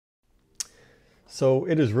So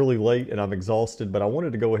it is really late and I'm exhausted, but I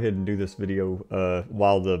wanted to go ahead and do this video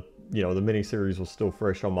while the mini series was still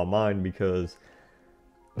fresh on my mind because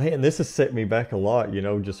man, this has set me back a lot,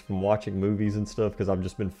 just from watching movies and stuff because I've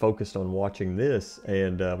just been focused on watching this.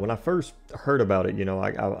 And when I first heard about it,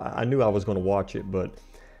 I knew I was going to watch it, but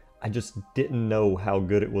I just didn't know how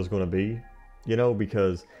good it was going to be,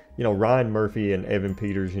 because Ryan Murphy and Evan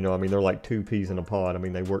Peters, I mean, they're like two peas in a pod. I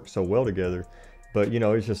mean, they work so well together. But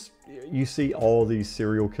it's just you see all these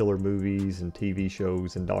serial killer movies and TV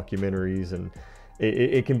shows and documentaries, and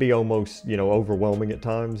it can be almost overwhelming at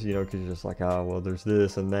times, because you're just like, oh well, there's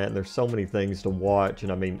this and that, and there's so many things to watch.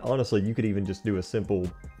 And I mean, honestly, you could even just do a simple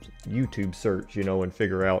YouTube search, and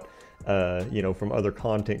figure out, from other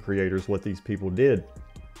content creators what these people did.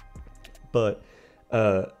 But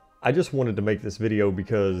I just wanted to make this video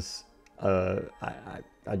because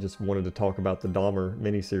I just wanted to talk about the Dahmer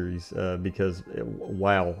miniseries because,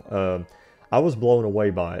 wow, I was blown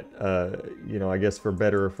away by it, I guess for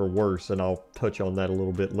better or for worse, and I'll touch on that a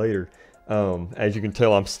little bit later. As you can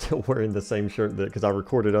tell, I'm still wearing the same shirt because I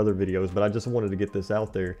recorded other videos, but I just wanted to get this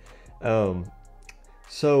out there.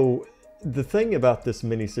 So the thing about this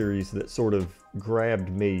miniseries that sort of grabbed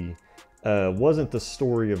me wasn't the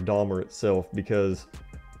story of Dahmer itself, because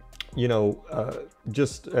I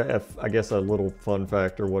guess a little fun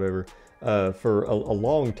fact or whatever, for a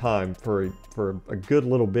long time, for a good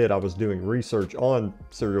little bit, I was doing research on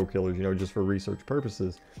serial killers, just for research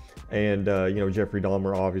purposes. And, Jeffrey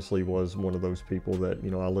Dahmer obviously was one of those people that,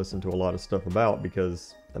 I listened to a lot of stuff about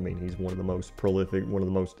because, I mean, he's one of the most prolific, one of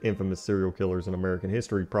the most infamous serial killers in American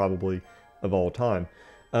history, probably of all time.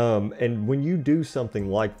 And when you do something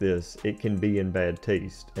like this, it can be in bad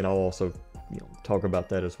taste. And I'll also talk about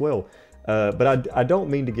that as well. But I don't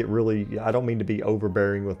mean to I don't mean to be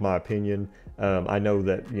overbearing with my opinion. I know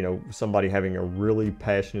that, somebody having a really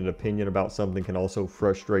passionate opinion about something can also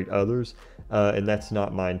frustrate others. And that's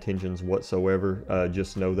not my intentions whatsoever.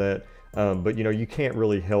 Just know that. But, you can't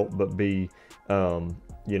really help but be,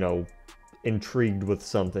 intrigued with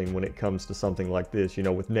something when it comes to something like this,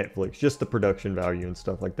 with Netflix. Just the production value and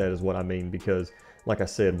stuff like that is what I mean, because like I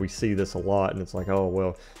said, we see this a lot and it's like, oh,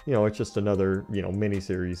 well, it's just another,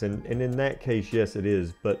 miniseries. And in that case, yes, it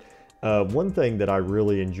is. But one thing that I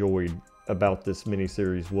really enjoyed about this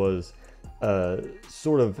miniseries was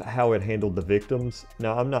sort of how it handled the victims.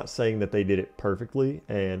 Now, I'm not saying that they did it perfectly,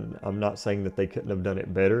 and I'm not saying that they couldn't have done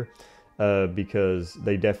it better, because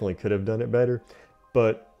they definitely could have done it better.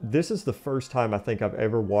 But this is the first time I think I've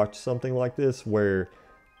ever watched something like this where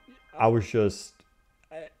I was just,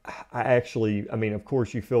 I mean, of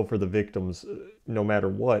course you feel for the victims no matter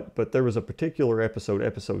what, but there was a particular episode,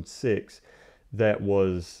 episode 6, that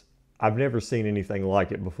was, I've never seen anything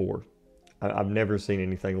like it before. I've never seen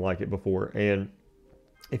anything like it before. And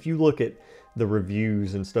if you look at the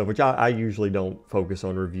reviews and stuff, which I usually don't focus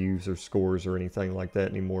on reviews or scores or anything like that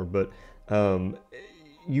anymore, but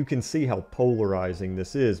you can see how polarizing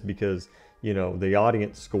this is because, the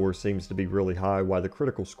audience score seems to be really high while the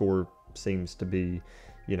critical score seems to be,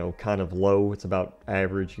 kind of low. It's about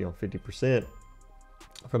average, 50%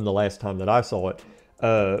 from the last time that I saw it.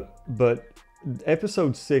 But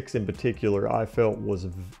episode 6 in particular, I felt was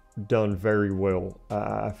done very well.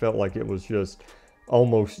 I felt like it was just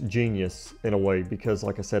almost genius in a way because,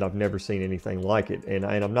 like I said, I've never seen anything like it. And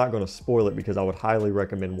I'm not going to spoil it because I would highly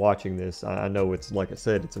recommend watching this. I know it's, like I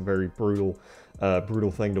said, it's a very brutal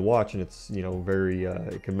thing to watch, and it's, very,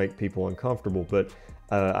 it can make people uncomfortable. But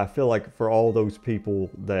I feel like for all those people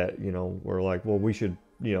that, were like, well, we should,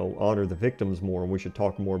 honor the victims more and we should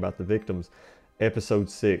talk more about the victims, episode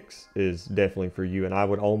 6 is definitely for you. And I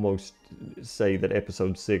would almost say that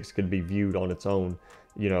episode 6 could be viewed on its own,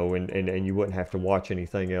 and you wouldn't have to watch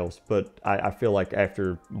anything else. But I feel like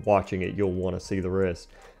after watching it, you'll want to see the rest.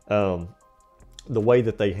 The way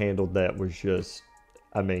that they handled that was just,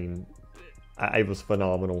 I mean, it was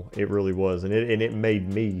phenomenal. It really was. And it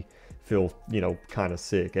made me feel, kind of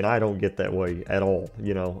sick. And I don't get that way at all.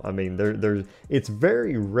 I mean, it's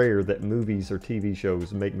very rare that movies or TV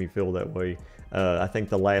shows make me feel that way. I think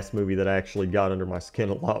the last movie that actually got under my skin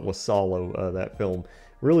a lot was Solo. That film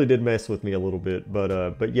really did mess with me a little bit.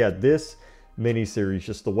 But yeah, this miniseries,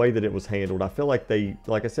 just the way that it was handled, I feel like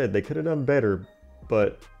like I said, they could have done better,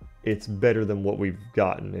 but it's better than what we've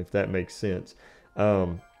gotten, if that makes sense.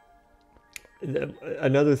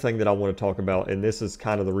 Another thing that I want to talk about, and this is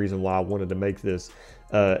kind of the reason why I wanted to make this,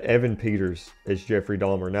 Evan Peters as Jeffrey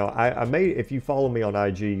Dahmer. Now, if you follow me on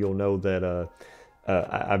IG, you'll know that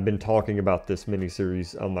I've been talking about this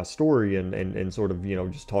miniseries on my story and sort of,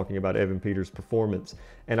 just talking about Evan Peters' performance.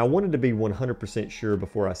 And I wanted to be 100% sure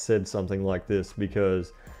before I said something like this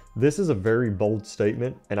because, This is a very bold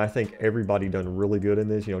statement, and I think everybody done really good in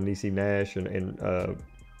this. You know, Niecy Nash and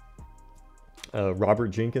Robert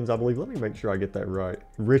Jenkins, I believe. Let me make sure I get that right.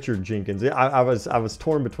 Richard Jenkins. I was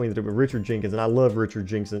torn between the two, but Richard Jenkins, and I love Richard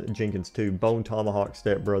Jenkins too. Bone Tomahawk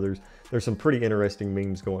Step Brothers. There's some pretty interesting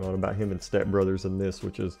memes going on about him and Step Brothers in this,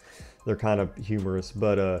 which is they're kind of humorous.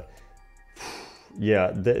 But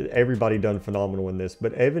yeah, everybody done phenomenal in this.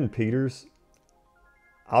 But Evan Peters,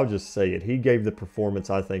 I'll just say it. He gave the performance,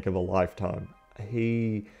 I think, of a lifetime.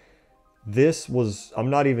 This was, I'm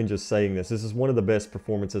not even just saying this, this is one of the best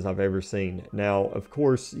performances I've ever seen. Now, of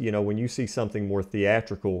course, you know, when you see something more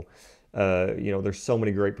theatrical, you know, there's so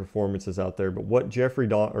many great performances out there, but what not Jeffrey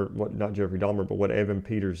Dahmer, but what Evan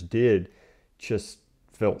Peters did just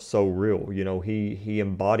felt so real. You know, he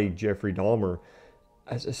embodied Jeffrey Dahmer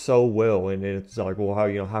so well, and it's like, well,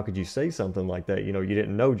 how could you say something like that? You know, you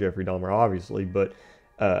didn't know Jeffrey Dahmer, obviously, but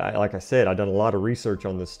like I said, I've done a lot of research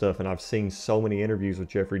on this stuff, and I've seen so many interviews with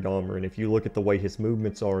Jeffrey Dahmer. And if you look at the way his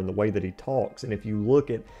movements are and the way that he talks, and if you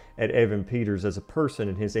look at Evan Peters as a person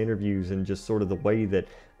and his interviews and just sort of the way that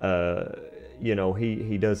you know,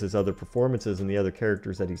 he does his other performances and the other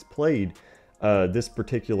characters that he's played, this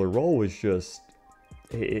particular role is just,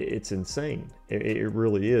 it's insane. It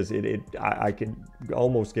really is. I could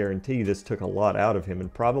almost guarantee this took a lot out of him,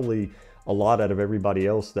 and probably a lot out of everybody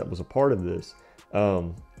else that was a part of this.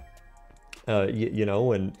 You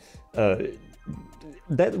know, and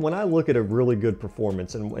that when I look at a really good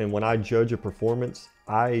performance, and when I judge a performance,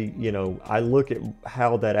 I look at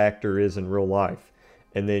how that actor is in real life,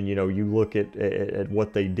 and then, you know, you look at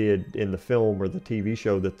what they did in the film or the TV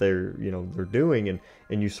show that they're doing, and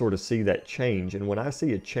you sort of see that change. And when I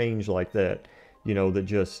see a change like that, you know, that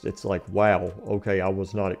just, it's like, wow, okay, I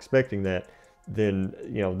was not expecting that, then,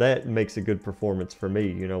 you know, that makes a good performance for me.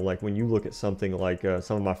 You know, like when you look at something like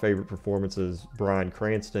some of my favorite performances, Bryan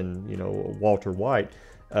Cranston, you know, Walter White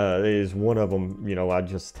is one of them. You know,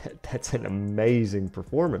 that's an amazing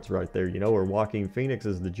performance right there, you know, or Joaquin Phoenix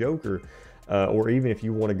as the Joker. Or even if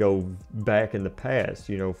you want to go back in the past,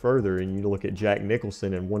 you know, further, and you look at Jack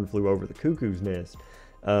Nicholson in One Flew Over the Cuckoo's Nest,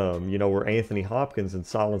 you know, or Anthony Hopkins in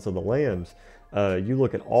Silence of the Lambs. You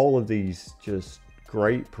look at all of these just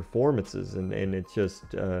great performances, and it's just,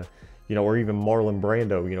 you know, or even Marlon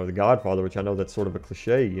Brando, you know, The Godfather, which I know that's sort of a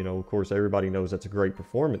cliche, you know, of course everybody knows that's a great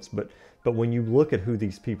performance, but when you look at who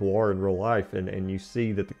these people are in real life, and you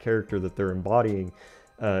see that the character that they're embodying,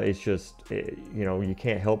 it's just, you know, you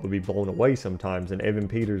can't help but be blown away sometimes, and Evan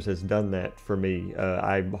Peters has done that for me.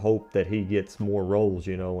 I hope that he gets more roles,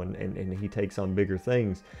 you know, and he takes on bigger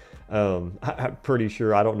things. I'm pretty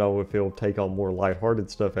sure, I don't know if he'll take on more lighthearted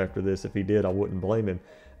stuff after this. If he did, I wouldn't blame him.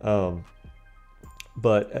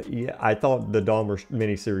 But yeah, I thought the Dahmer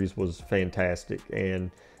miniseries was fantastic,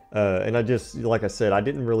 and I just, like I said, I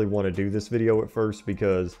didn't really want to do this video at first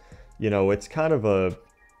because, you know, it's kind of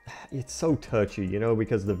it's so touchy, you know,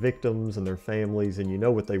 because the victims and their families, and you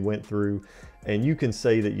know what they went through, and you can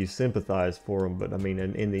say that you sympathize for them, but I mean,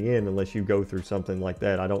 in the end, unless you go through something like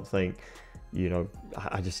that, I don't think, you know,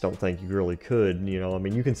 I just don't think you really could, you know. I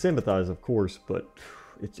mean, you can sympathize, of course, but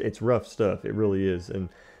it's rough stuff. It really is. And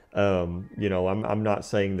you know, I'm not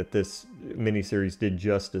saying that this miniseries did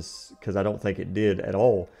justice, because I don't think it did at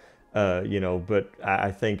all. You know, but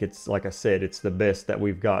I think it's, like I said, it's the best that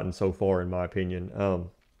we've gotten so far, in my opinion.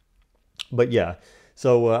 But yeah,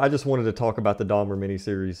 so I just wanted to talk about the Dahmer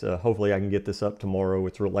miniseries. Hopefully I can get this up tomorrow.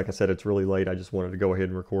 Like I said, it's really late. I just wanted to go ahead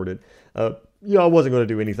and record it. You know, I wasn't going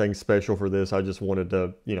to do anything special for this. I just wanted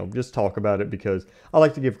to, you know, just talk about it, because I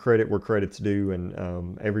like to give credit where credit's due,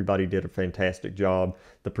 and everybody did a fantastic job.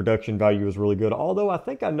 The production value was really good, although I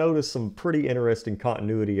think I noticed some pretty interesting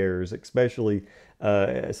continuity errors, especially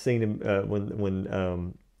seeing him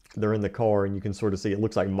when they're in the car, and you can sort of see it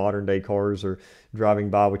looks like modern day cars are driving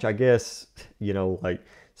by, which I guess, you know, like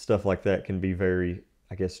stuff like that can be very,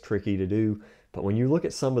 I guess, tricky to do. But when you look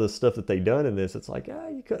at some of the stuff that they done in this, it's like,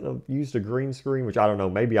 you couldn't have used a green screen, which I don't know,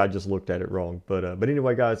 maybe I just looked at it wrong. But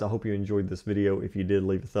anyway, guys, I hope you enjoyed this video. If you did,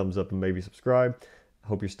 leave a thumbs up and maybe subscribe. I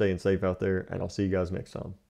hope you're staying safe out there, and I'll see you guys next time.